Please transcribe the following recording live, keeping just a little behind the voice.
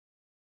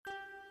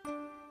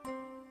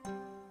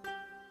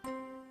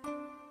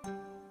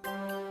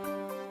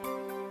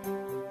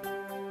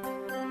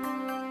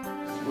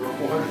There are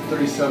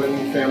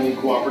 437 family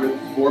cooperative,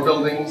 4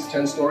 buildings,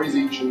 10 stories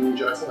each in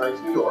Jackson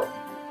Heights, New York.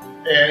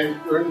 And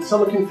we're in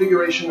summer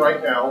configuration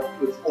right now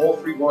with all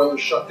 3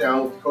 boilers shut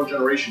down with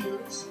cogeneration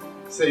units,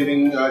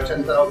 saving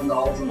 $10,000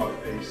 a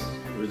month base.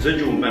 The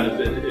residual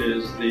benefit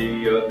is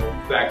the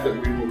fact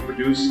that we will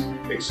produce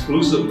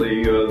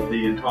exclusively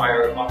the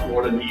entire hot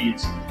water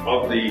needs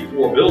of the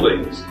 4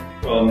 buildings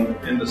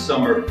in the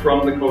summer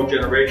from the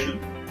cogeneration,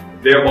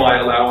 thereby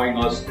allowing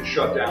us to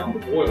shut down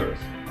the boilers.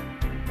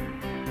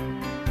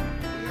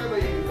 We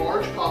have a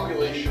large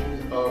population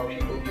of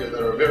people here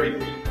that are very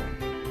green.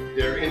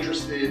 They're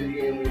interested in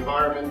the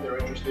environment, they're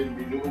interested in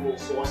renewable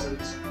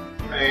sources,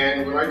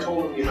 and when I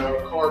told them the amount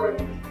of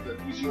carbon that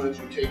these units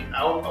would take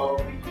out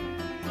of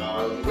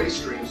the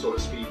waste stream, so to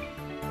speak,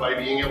 by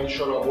being able to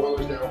shut our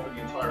boilers down for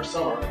the entire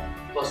summer,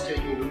 plus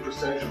taking a good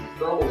percentage of the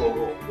thermal load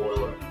off the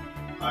boiler,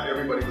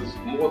 everybody was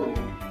more than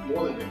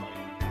behind.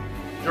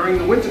 During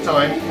the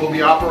wintertime, we'll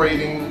be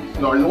operating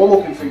in our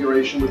normal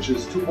configuration, which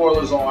is 2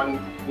 boilers on,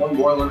 1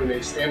 boiler in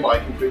a standby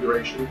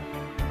configuration.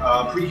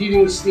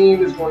 Preheating the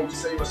steam is going to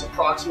save us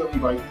approximately,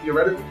 by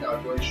theoretical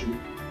calculation,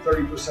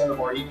 30%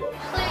 of our heat load.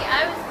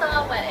 I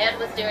saw what Ed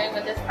was doing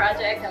with this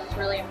project. I was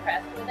really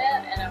impressed with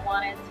it, and I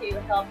wanted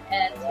to help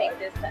Ed take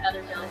this to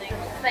other buildings.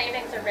 The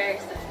savings are very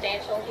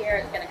substantial here.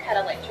 It's going to cut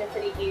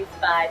electricity use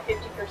by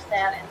 50%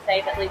 and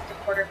save at least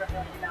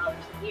 $250,000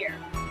 a year.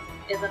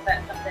 Isn't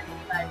that something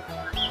anybody would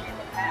want to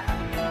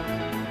have?